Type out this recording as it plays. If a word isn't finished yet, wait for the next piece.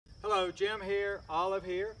Hello, Jim here, Olive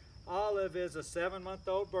here. Olive is a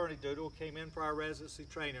 7-month-old Bernedoodle, came in for our residency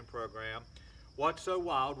training program. What's so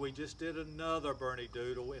wild, we just did another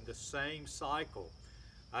Bernedoodle in the same cycle.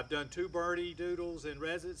 I've done 2 Bernedoodles in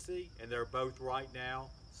residency, and they're both right now,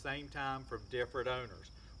 same time, from different owners.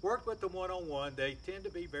 Worked with them one-on-one. They tend to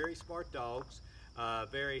be very smart dogs,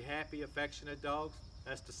 very happy, affectionate dogs.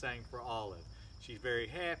 That's the same for Olive. She's very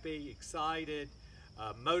happy, excited,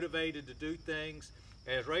 motivated to do things.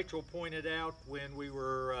 As Rachel pointed out when we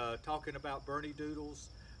were talking about Bernedoodles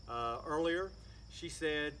earlier, she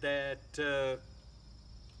said that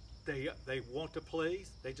they want to please,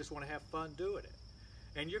 they just want to have fun doing it.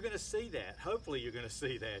 And you're going to see that. Hopefully you're going to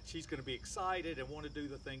see that. She's going to be excited and want to do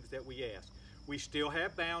the things that we ask. We still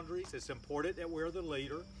have boundaries. It's important that we're the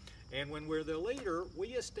leader. And when we're the leader, we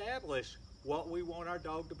establish what we want our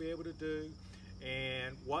dog to be able to do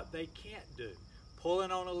and what they can't do.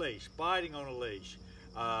 Pulling on a leash, biting on a leash,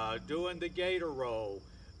 doing the gator roll,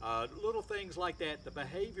 little things like that. The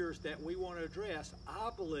behaviors that we want to address,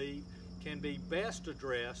 I believe, can be best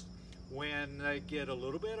addressed when they get a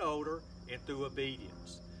little bit older and through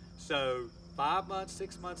obedience. So 5 months,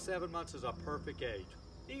 6 months, 7 months is a perfect age.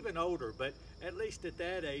 Even older, but at least at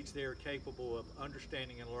that age, they're capable of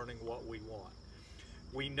understanding and learning what we want.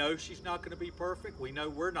 We know she's not going to be perfect. We know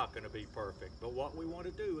we're not going to be perfect. But what we want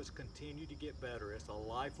to do is continue to get better. It's a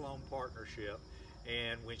lifelong partnership.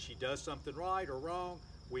 And when she does something right or wrong,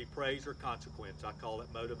 we praise her consequence. I call it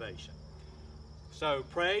motivation. So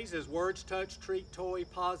praise is words, touch, treat, toy,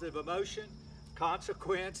 positive emotion.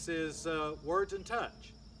 Consequence is words and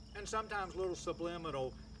touch. And sometimes little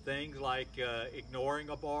subliminal things like ignoring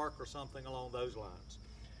a bark or something along those lines.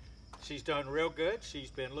 She's done real good. She's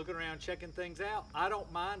been looking around, checking things out. I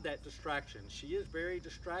don't mind that distraction. She is very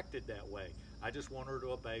distracted that way. I just want her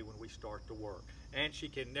to obey when we start to work. And she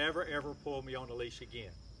can never, ever pull me on the leash again.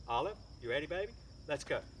 Olive, you ready, baby? Let's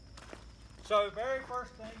go. So very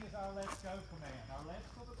first thing is our let's go command. Our let's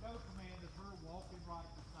go command is her walking right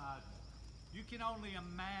beside me. You can only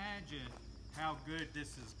imagine how good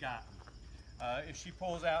this has gotten. If she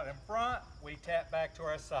pulls out in front, we tap back to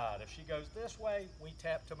our side. If she goes this way, we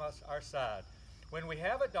tap to our side. When we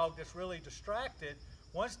have a dog that's really distracted,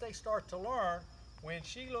 once they start to learn, when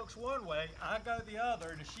she looks one way, I go the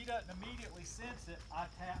other, and if she doesn't immediately sense it, I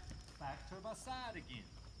tap back to my side again.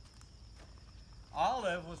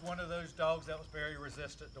 Olive was one of those dogs that was very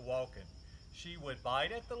resistant to walking. She would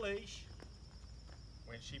bite at the leash.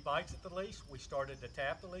 When she bites at the leash, we started to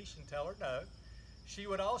tap the leash and tell her no. She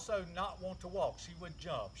would also not want to walk. She would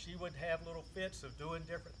jump. She would have little fits of doing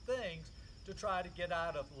different things to try to get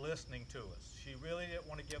out of listening to us. She really didn't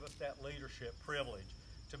want to give us that leadership privilege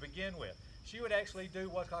to begin with. She would actually do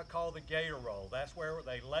what I call the gator roll. That's where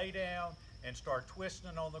they lay down and start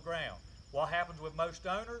twisting on the ground. What happens with most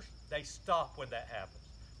owners? They stop when that happens.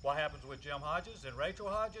 What happens with Jim Hodges and Rachel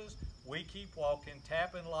Hodges? We keep walking,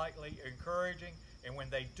 tapping lightly, encouraging, and when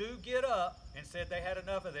they do get up and said they had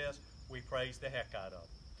enough of this, we praise the heck out of them.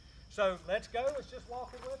 So let's go, it's just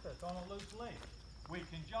walking with us on a loose leash. We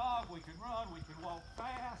can jog, we can run, we can walk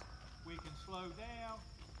fast, we can slow down.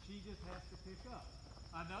 She just has to pick up.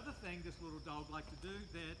 Another thing this little dog likes to do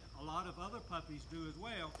that a lot of other puppies do as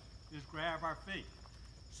well is grab our feet.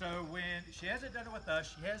 So when she hasn't done it with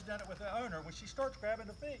us, she has done it with the owner. When she starts grabbing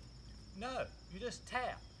the feet, no, you just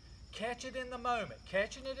tap. Catch it in the moment.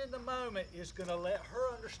 Catching it in the moment is going to let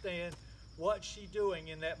her understand what's she doing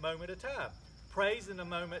in that moment of time. Praise in the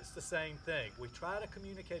moment's the same thing. We try to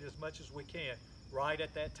communicate as much as we can right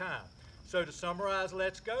at that time. So to summarize,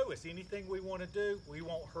 let's go. It's anything we want to do, we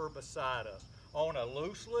want her beside us on a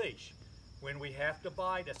loose leash. When we have to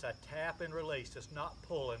bite, it's a tap and release. It's not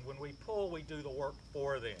pulling. When we pull, we do the work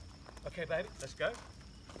for them. Okay, baby, let's go.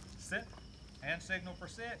 Sit. Hand signal for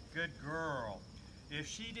sit. Good girl. If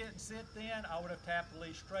she didn't sit then, I would have tapped the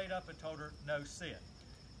leash straight up and told her no sit.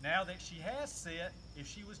 Now that she has sit, if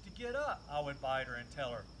she was to get up, I would bite her and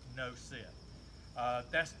tell her no sit.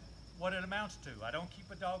 That's what it amounts to. I don't keep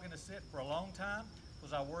a dog in a sit for a long time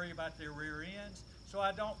because I worry about their rear ends. So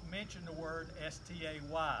I don't mention the word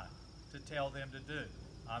S-T-A-Y to tell them to do.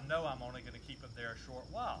 I know I'm only going to keep them there a short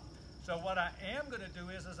while. So what I am going to do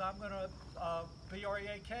is I'm going to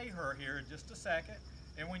B-R-E-A-K her here in just a second.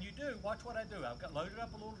 And when you do, watch what I do. I've got loaded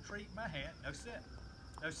up a little treat in my hand. No sit,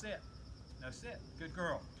 no sit, no sit. Good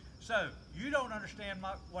girl. So you don't understand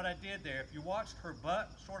what I did there. If you watched her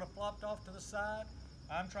butt sort of flopped off to the side,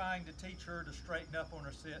 I'm trying to teach her to straighten up on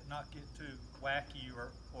her sit, not get too wacky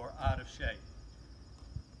or out of shape.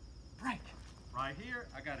 Break. Right here,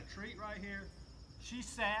 I got a treat right here. She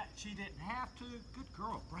sat, she didn't have to. Good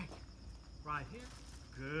girl, break. Right here.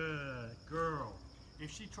 Good girl. If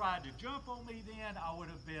she tried to jump on me then, I would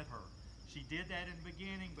have bit her. She did that in the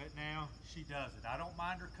beginning, but now she doesn't. I don't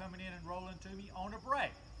mind her coming in and rolling to me on a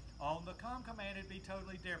break. On the come command, it'd be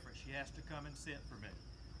totally different. She has to come and sit for me.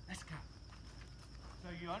 Let's go. So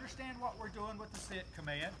you understand what we're doing with the sit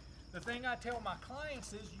command. The thing I tell my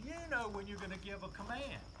clients is, you know when you're going to give a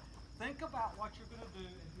command. Think about what you're going to do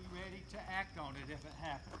and be ready to act on it if it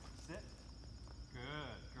happens. Sit.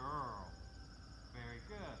 Good girl. Very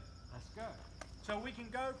good. Let's go. So we can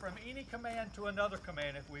go from any command to another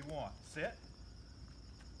command if we want. Sit.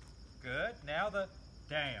 Good. Now the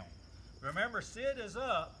down. Remember, sit is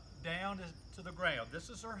up, down is to the ground. This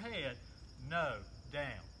is her head. No,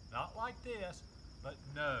 down. Not like this, but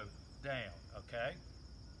no, down. Okay?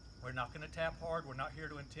 We're not going to tap hard. We're not here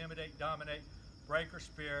to intimidate, dominate, break her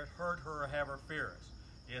spirit, hurt her, or have her fear us.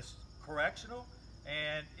 It's correctional,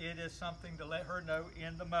 and it is something to let her know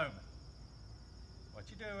in the moment. What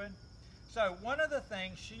you doing? So one of the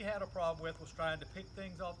things she had a problem with was trying to pick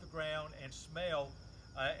things off the ground and smell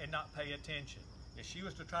and not pay attention. If she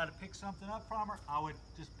was to try to pick something up from her, I would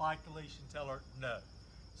just bite the leash and tell her no.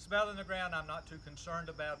 Smelling the ground, I'm not too concerned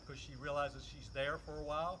about because she realizes she's there for a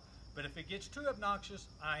while. But if it gets too obnoxious,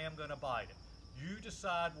 I am going to bite it. You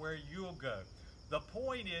decide where you'll go. The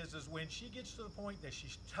point is when she gets to the point that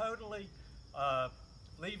she's totally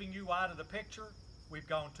leaving you out of the picture, we've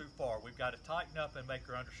gone too far. We've got to tighten up and make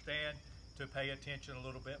her understand to pay attention a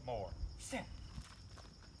little bit more. Sit.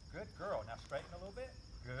 Good girl. Now straighten a little bit.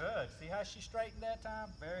 Good. See how she straightened that time?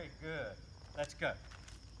 Very good. Let's go.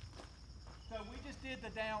 So we just did the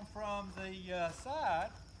down from the side.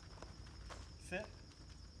 Sit.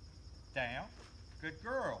 Down. Good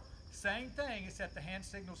girl. Same thing, except the hand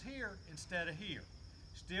signal's here instead of here.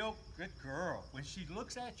 Still, good girl. When she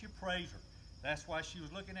looks at you, praise her. That's why she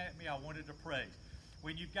was looking at me. I wanted to praise.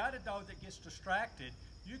 When you've got a dog that gets distracted,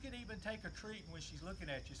 you can even take a treat when she's looking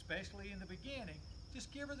at you, especially in the beginning.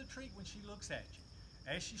 Just give her the treat when she looks at you.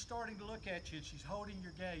 As she's starting to look at you and she's holding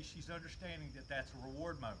your gaze, she's understanding that that's a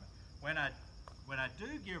reward moment. When I do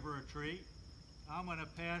give her a treat, I'm going to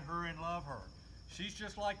pet her and love her. She's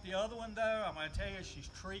just like the other one though. I'm going to tell you, she's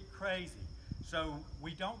treat crazy. So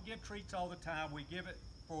we don't give treats all the time. We give it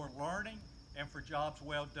for learning and for jobs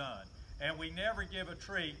well done. And we never give a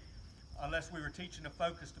treat unless we were teaching a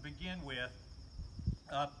focus to begin with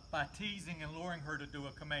by teasing and luring her to do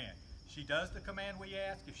a command. She does the command we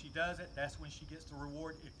ask. If she does it, that's when she gets the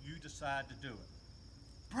reward if you decide to do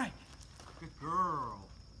it. Break. Good girl.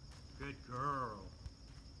 Good girl.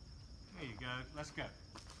 There you go. Let's go.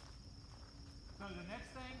 So the next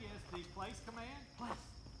thing is the place command. Place.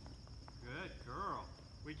 Good girl.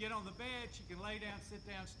 We get on the bed. She can lay down, sit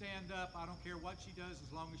down, stand up. I don't care what she does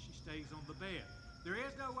as long as she stays on the bed. There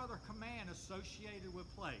is no other command associated with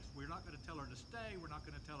place. We're not going to tell her to stay. We're not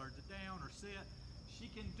going to tell her to down or sit. She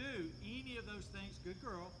can do any of those things, good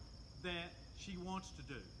girl, that she wants to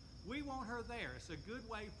do. We want her there. It's a good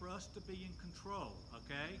way for us to be in control,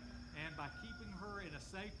 okay? And by keeping her in a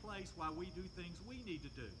safe place while we do things we need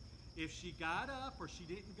to do. If she got up or she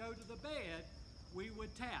didn't go to the bed, we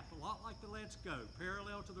would tap, a lot like the let's go,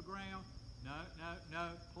 parallel to the ground, no, no, no,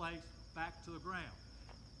 place, back to the ground,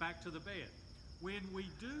 back to the bed. When we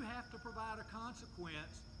do have to provide a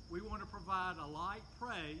consequence, we want to provide a light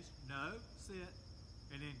praise, no, sit,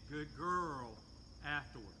 and then good girl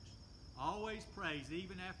afterwards. Always praise,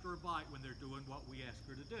 even after a bite when they're doing what we ask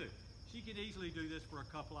her to do. She can easily do this for a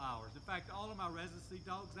couple hours. In fact, all of my residency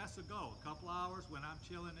dogs, that's the goal. A couple hours when I'm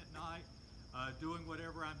chilling at night, doing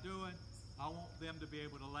whatever I'm doing, I want them to be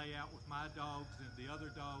able to lay out with my dogs and the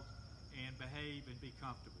other dogs and behave and be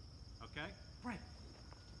comfortable. Okay? Break.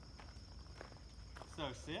 So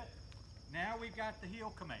sit. Now we've got the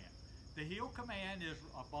heel command. The heel command is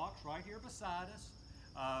a box right here beside us.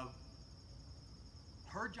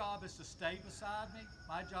 Her job is to stay beside me.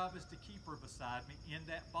 My job is to keep her beside me in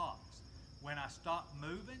that box. When I stop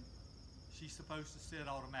moving, she's supposed to sit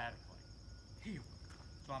automatically. Heel.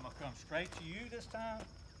 So I'm going to come straight to you this time.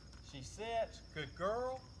 She sits. Good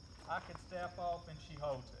girl. I can step off and she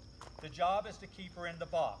holds it. The job is to keep her in the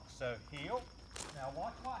box. So heel. Now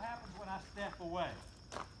watch what happens when I step away.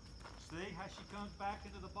 See how she comes back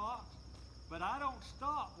into the box? But I don't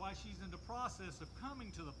stop while she's in the process of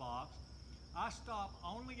coming to the box. I stop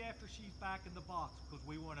only after she's back in the box because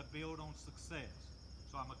we want to build on success.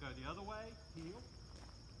 So I'm going to go the other way, heel.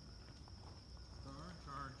 Turn,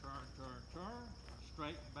 turn, turn, turn, turn.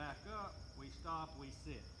 Straighten back up. We stop, we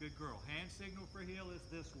sit. Good girl. Hand signal for heel is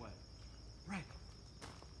this way. Break.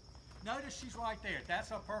 Notice she's right there.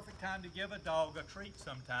 That's a perfect time to give a dog a treat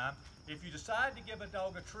sometime. If you decide to give a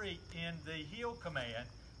dog a treat in the heel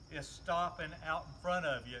command, is stopping out in front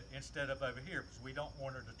of you instead of over here, because we don't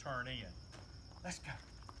want her to turn in. Let's go.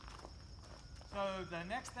 So the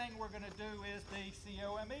next thing we're going to do is the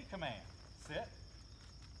COME command. Sit.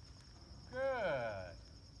 Good.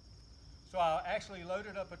 So I actually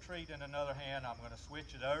loaded up a treat in another hand. I'm going to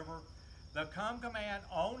switch it over. The come command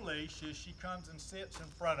on leash is she comes and sits in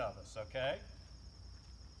front of us, okay?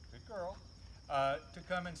 Good girl. To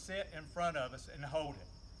come and sit in front of us and hold it.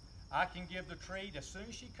 I can give the treat as soon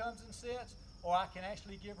as she comes and sits, or I can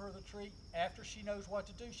actually give her the treat after she knows what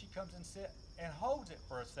to do. She comes and sits and holds it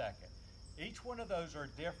for a second. Each one of those are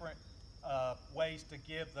different ways to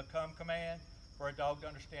give the come command for a dog to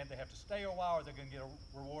understand they have to stay a while or they're going to get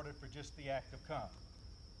rewarded for just the act of come.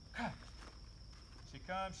 Come. She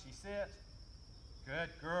comes, she sits. Good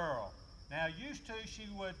girl. Now used to she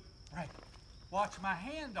would watch my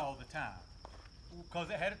hand all the time because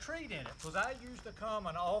it had a treat in it. Because I used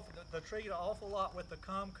the treat an awful lot with the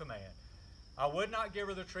come command. I would not give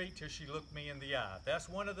her the treat till she looked me in the eye. That's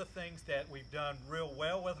one of the things that we've done real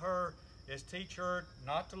well with her, is teach her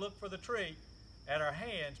not to look for the treat at our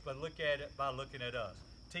hands, but look at it by looking at us.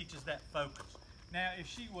 Teaches that focus. Now, if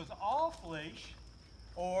she was off leash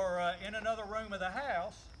or in another room of the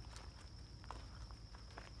house,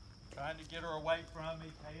 trying to get her away from me,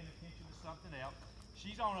 paying attention to something else.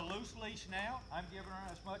 She's on a loose leash now. I'm giving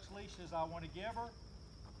her as much leash as I want to give her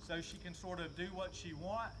so she can sort of do what she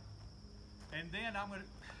wants. And then I'm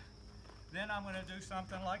going to do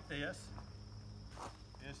something like this.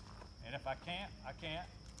 And if I can't, I can't.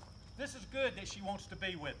 This is good that she wants to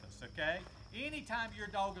be with us, okay? Anytime your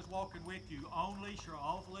dog is walking with you on leash or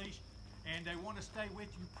off leash and they want to stay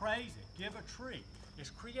with you, praise it. Give a treat. It's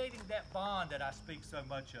creating that bond that I speak so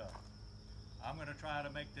much of. I'm going to try to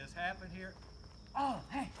make this happen here. Oh,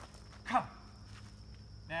 hey, come.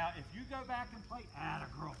 Now, if you go back and play, atta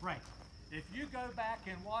girl, break. If you go back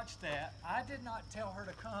and watch that, I did not tell her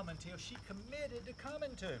to come until she committed to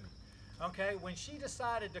coming to me. Okay, when she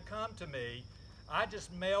decided to come to me, I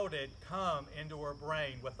just melded come into her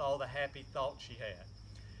brain with all the happy thoughts she had.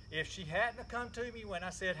 If she hadn't have come to me when I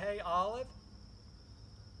said, hey, Olive,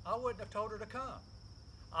 I wouldn't have told her to come.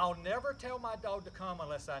 I'll never tell my dog to come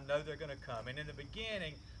unless I know they're going to come. And in the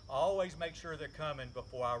beginning, I always make sure they're coming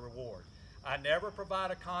before I reward. I never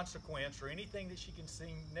provide a consequence or anything that she can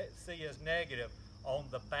see as negative on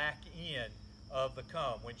the back end of the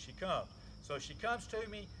come when she comes. So she comes to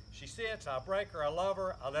me, she sits, I break her, I love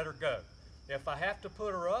her, I let her go. If I have to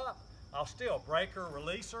put her up, I'll still break her,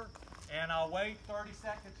 release her, and I'll wait 30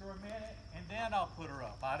 seconds or a minute, and then I'll put her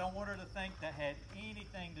up. I don't want her to think that had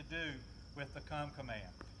anything to do with the come command.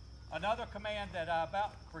 Another command that I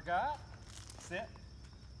about forgot, sit,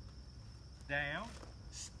 down,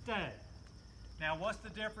 stay. Now what's the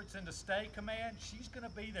difference in the stay command? She's going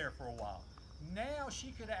to be there for a while. Now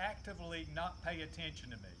she could actively not pay attention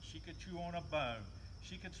to me. She could chew on a bone.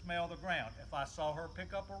 She could smell the ground. If I saw her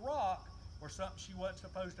pick up a rock or something she wasn't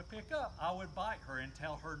supposed to pick up, I would bite her and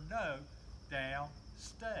tell her no, down,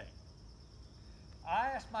 stay. I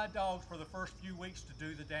asked my dogs for the first few weeks to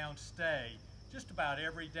do the down, stay just about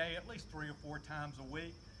every day, at least 3 or 4 times a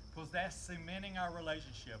week, because that's cementing our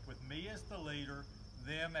relationship with me as the leader,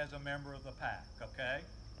 them as a member of the pack, okay?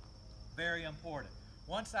 Very important.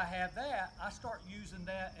 Once I have that, I start using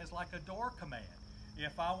that as like a door command.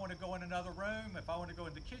 If I want to go in another room, if I want to go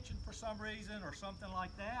in the kitchen for some reason or something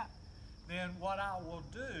like that, then what I will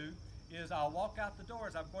do is I'll walk out the door.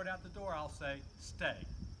 As I'm going out the door, I'll say, stay.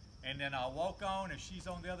 And then I'll walk on. If she's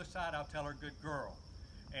on the other side, I'll tell her, good girl.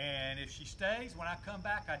 And if she stays, when I come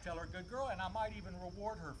back, I tell her, good girl, and I might even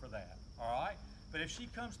reward her for that, all right? But if she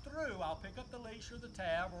comes through, I'll pick up the leash or the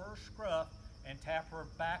tab or her scruff and tap her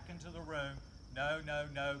back into the room. No, no,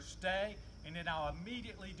 no, stay, and then I'll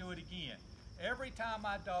immediately do it again. Every time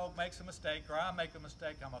my dog makes a mistake or I make a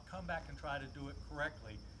mistake, I'm gonna come back and try to do it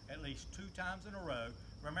correctly at least 2 times in a row.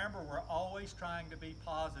 Remember, we're always trying to be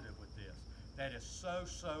positive with this. That is so,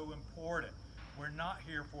 so important. We're not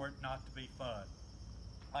here for it not to be fun.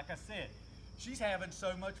 Like I said, she's having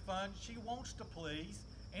so much fun, she wants to please,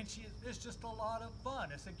 and it's just a lot of fun.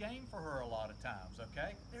 It's a game for her a lot of times,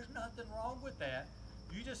 okay? There's nothing wrong with that.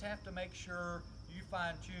 You just have to make sure you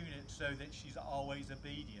fine-tune it so that she's always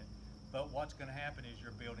obedient. But what's going to happen is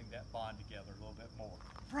you're building that bond together a little bit more.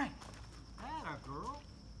 Frank, atta girl.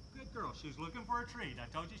 Good girl. She was looking for a treat. I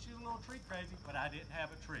told you she was a little treat crazy, but I didn't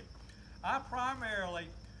have a treat. I primarily,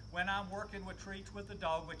 when I'm working with treats with the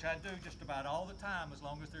dog, which I do just about all the time as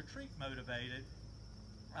long as they're treat motivated,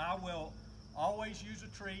 I will always use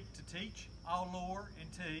a treat to teach. I'll lure and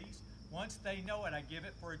tease. Once they know it, I give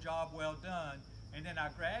it for a job well done, and then I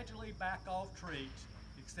gradually back off treats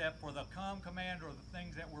except for the come command or the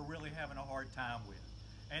things that we're really having a hard time with.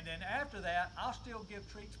 And then after that, I'll still give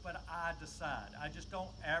treats, but I decide. I just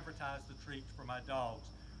don't advertise the treats for my dogs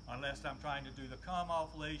unless I'm trying to do the come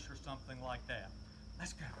off leash or something like that.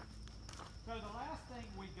 Let's go. So the last thing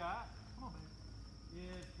we got, come on, baby,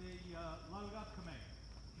 is the load up command.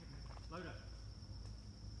 Load up.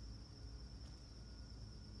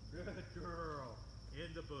 Good girl.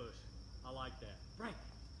 In the bush. I like that. Break.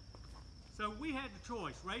 So we had the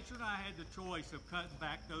choice. Rachel and I had the choice of cutting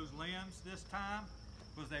back those limbs this time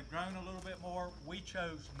because they've grown a little bit more. We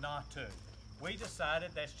chose not to. We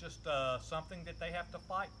decided that's just something that they have to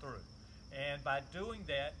fight through. And by doing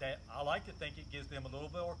that, I like to think it gives them a little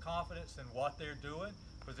bit more confidence in what they're doing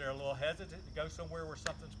because they're a little hesitant to go somewhere where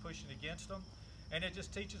something's pushing against them. And it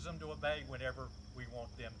just teaches them to obey whenever we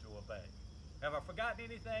want them to obey. Have I forgotten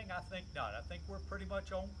anything? I think not. I think we're pretty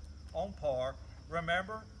much on par.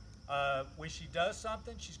 Remember, when she does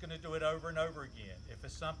something, she's going to do it over and over again. If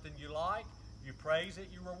it's something you like, you praise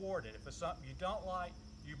it, you reward it. If it's something you don't like,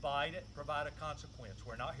 you bite it, provide a consequence.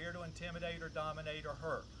 We're not here to intimidate or dominate or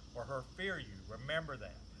hurt fear you. Remember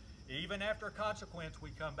that. Even after a consequence,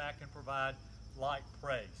 we come back and provide light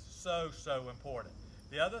praise. So, so important.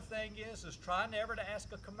 The other thing is try never to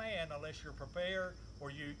ask a command unless you're prepared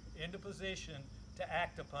or you in the position to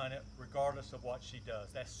act upon it regardless of what she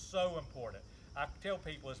does. That's so important. I tell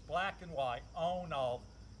people it's black and white, on, off,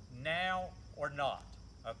 now or not,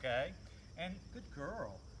 okay? And good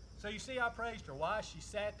girl. So you see I praised her. Why? She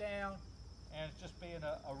sat down and it's just being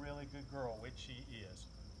a really good girl, which she is.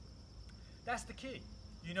 That's the key.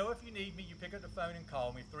 You know, if you need me, you pick up the phone and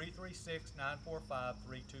call me,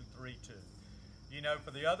 336-945-3232. You know,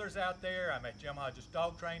 for the others out there, I'm at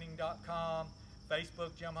JimHodgesDogTraining.com,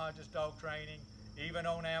 Facebook, Jim Hodges Dog Training. Even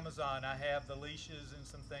on Amazon, I have the leashes and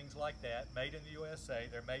some things like that, made in the USA.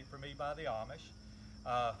 They're made for me by the Amish.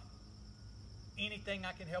 Anything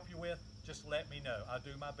I can help you with, just let me know. I'll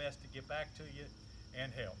do my best to get back to you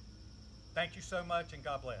and help. Thank you so much, and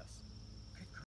God bless.